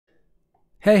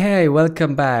Hey,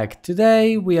 welcome back.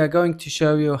 Today we are going to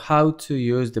show you how to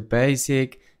use the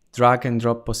basic drag and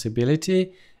drop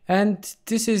possibility, and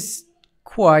this is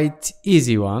quite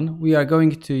easy one. We are going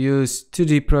to use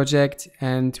 2D project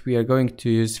and we are going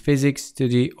to use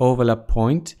Physics2D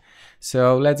OverlapPoint.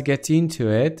 So let's get into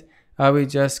it. I will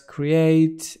just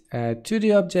create a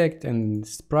 2D object and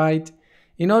sprite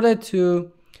in order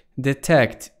to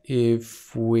detect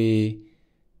if we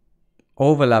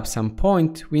overlap some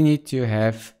point. We need to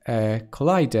have a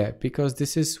collider because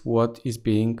this is what is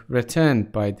being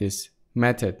returned by this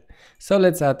method. So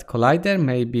let's add collider.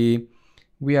 Maybe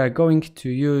we are going to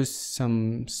use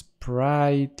some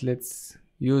sprite. Let's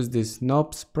use this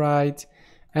knob sprite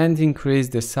and increase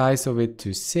the size of it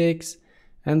to 6,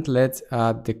 and let's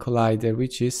add the collider,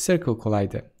 which is circle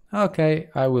collider. Okay,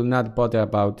 I will not bother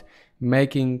about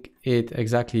making it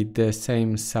exactly the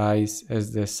same size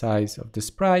as the size of the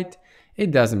sprite.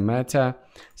 It doesn't matter.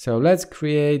 So let's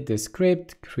create the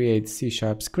script, create C#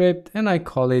 script, and I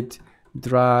call it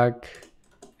drag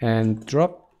and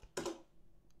drop.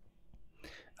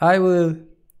 I will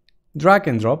drag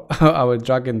and drop our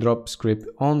drag and drop script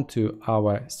onto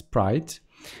our sprite.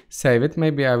 Save it.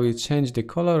 Maybe I will change the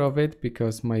color of it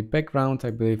because my background,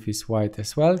 I believe, is white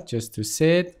as well, just to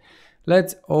see it.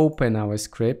 Let's open our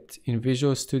script in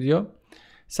Visual Studio.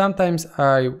 Sometimes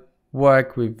I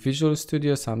work with Visual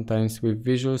Studio, sometimes with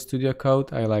Visual Studio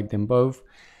Code. I like them both.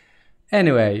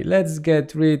 Anyway, let's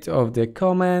get rid of the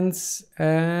comments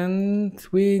and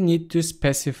we need to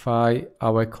specify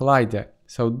our collider.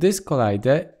 So this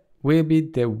collider will be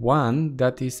the one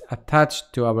that is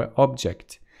attached to our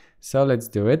object. So let's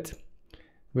do it.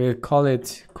 We'll call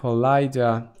it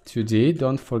collider2D.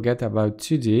 Don't forget about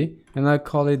 2D. And I'll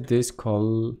call it this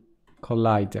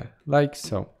collider, like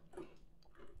so.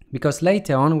 Because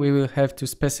later on we will have to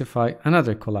specify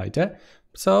another collider,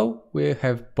 so we'll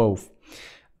have both.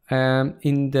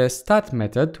 In the start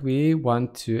method we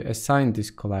want to assign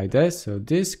this collider, so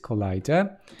this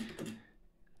collider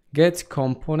get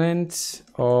component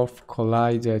of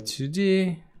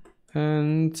collider2D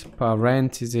and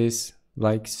parentheses,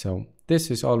 like so. This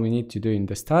is all we need to do in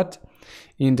the start.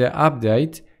 In the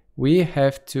update we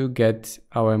have to get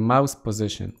our mouse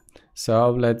position.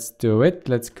 So let's do it.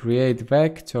 Let's create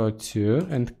vector2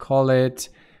 and call it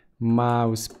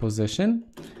mouse position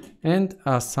and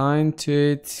assign to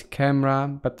it camera,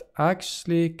 but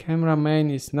actually camera main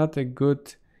is not a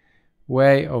good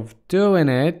way of doing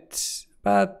it,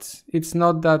 but it's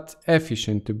not that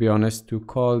efficient, to be honest, to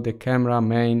call the camera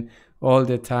main all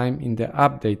the time in the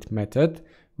update method.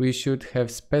 We should have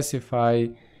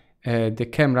specified the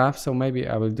camera, so maybe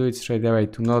I will do it straight away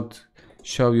to not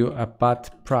show you a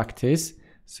bad practice.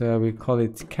 So we call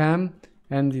it cam,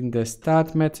 and in the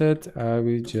start method I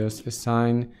will just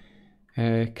assign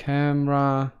a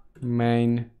camera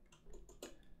main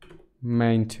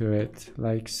to it,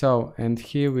 like so. And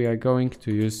here we are going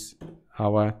to use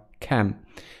our cam.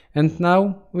 And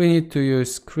now we need to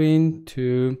use screen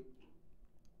to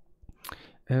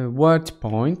word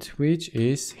point, which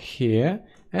is here,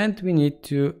 and we need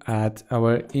to add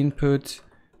our input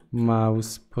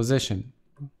mouse position,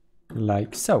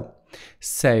 like so.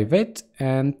 Save it,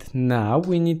 and now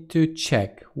we need to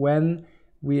check when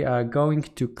we are going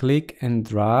to click and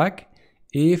drag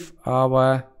if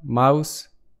our mouse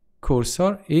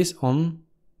cursor is on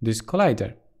this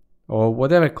collider or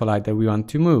whatever collider we want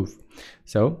to move.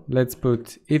 So let's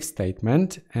put if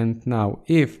statement, and now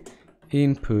if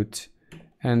input,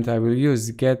 and I will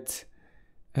use get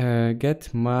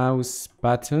mouse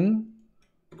button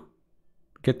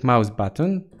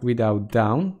without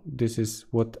down. This is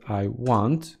what I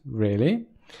want, really.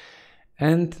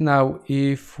 And now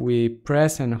if we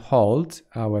press and hold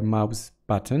our mouse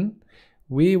button,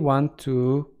 we want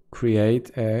to create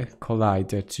a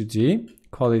collider2D,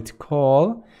 call it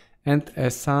call, and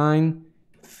assign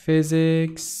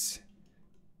Physics2D,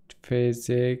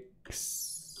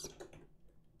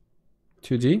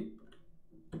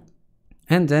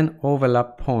 and then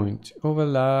overlap point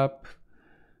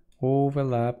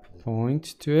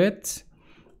to it,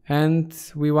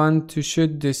 and we want to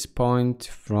shoot this point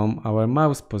from our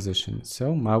mouse position,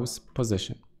 so mouse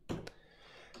position.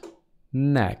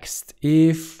 Next,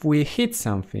 if we hit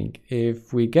something,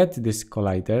 if we get this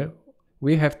collider,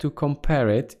 we have to compare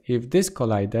it if this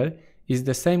collider is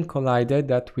the same collider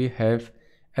that we have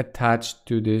attached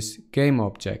to this game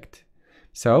object.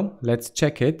 So let's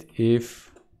check it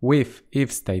with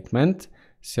if statement.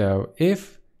 So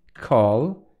if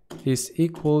call is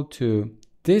equal to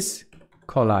this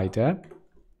collider,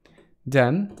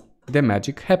 then the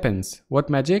magic happens. What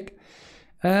magic?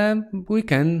 We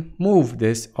can move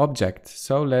this object.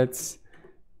 So let's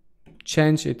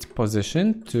change its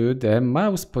position to the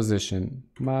mouse position,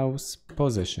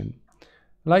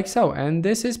 like so. And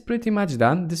this is pretty much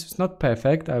done. This is not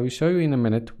perfect. I will show you in a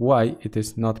minute why it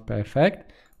is not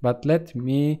perfect, but let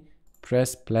me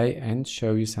press play and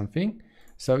show you something.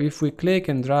 So if we click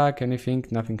and drag anything,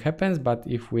 nothing happens, but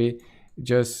if we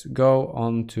just go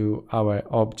on to our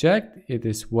object, it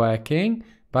is working.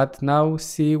 But now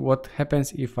see what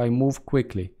happens if I move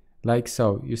quickly, like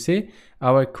so. You see,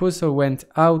 our cursor went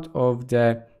out of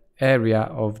the area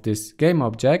of this game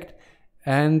object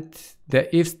and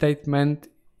the if statement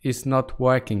is not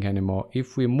working anymore.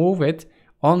 If we move it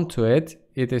onto it,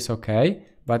 it is okay,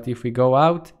 but if we go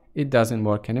out, it doesn't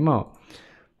work anymore.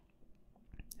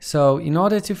 So in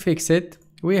order to fix it,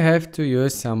 we have to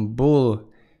use some bool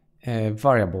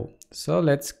variable. So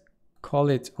let's call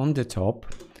it on the top.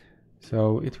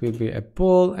 So it will be a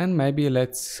bool, and maybe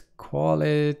let's call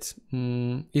it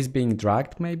is being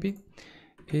dragged, maybe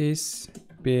is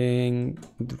being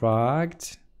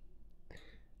dragged,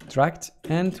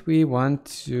 and we want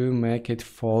to make it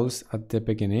false at the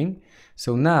beginning.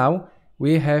 So now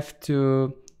we have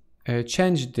to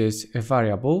change this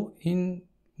variable in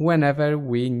whenever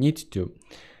we need to.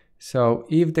 So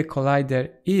if the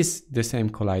collider is the same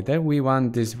collider, we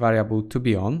want this variable to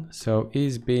be on. So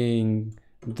is being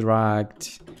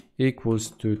dragged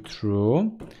equals to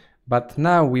true. But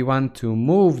now we want to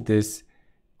move this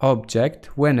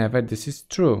object whenever this is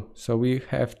true. So we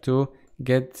have to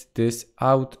get this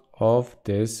out of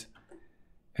this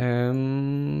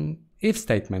if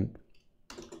statement.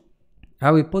 I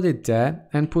will put it there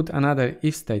and put another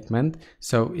if statement.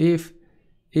 So if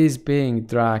is being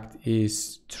dragged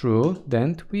is true,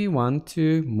 then we want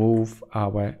to move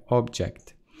our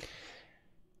object.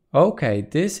 Okay,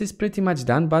 this is pretty much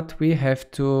done, but we have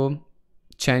to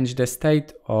change the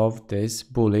state of this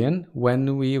boolean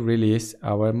when we release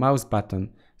our mouse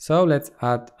button. So let's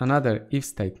add another if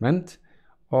statement,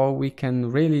 or we can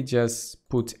really just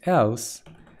put else,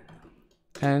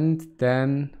 and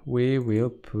then we will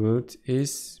put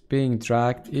is being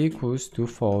dragged equals to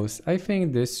false. I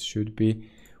think this should be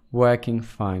working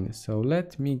fine. So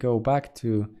let me go back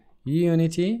to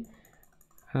Unity,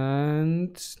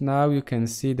 and now you can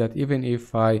see that even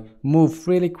if I move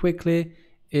really quickly,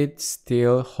 it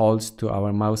still holds to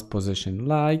our mouse position,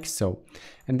 like so.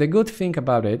 And the good thing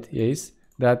about it is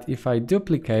that if I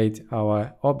duplicate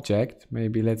our object,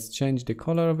 maybe let's change the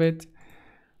color of it,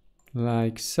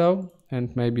 like so,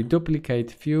 and maybe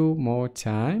duplicate few more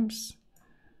times,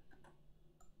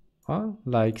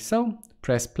 like so,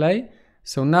 press play.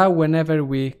 So now whenever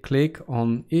we click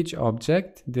on each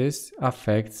object, this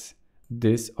affects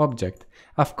this object.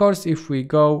 Of course, if we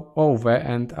go over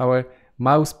and our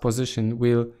mouse position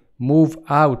will move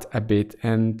out a bit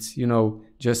and, you know,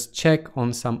 just check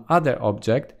on some other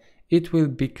object, it will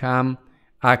become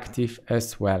active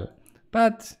as well.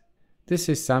 But this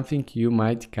is something you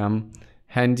might come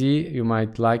handy, you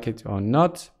might like it or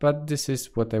not, but this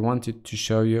is what I wanted to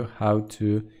show you, how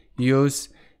to use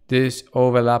this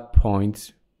overlap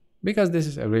point, because this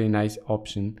is a really nice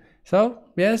option. So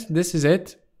yes, this is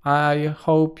it. I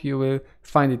hope you will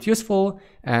find it useful,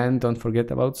 and don't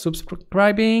forget about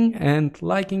subscribing and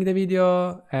liking the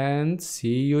video, and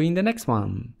see you in the next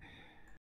one.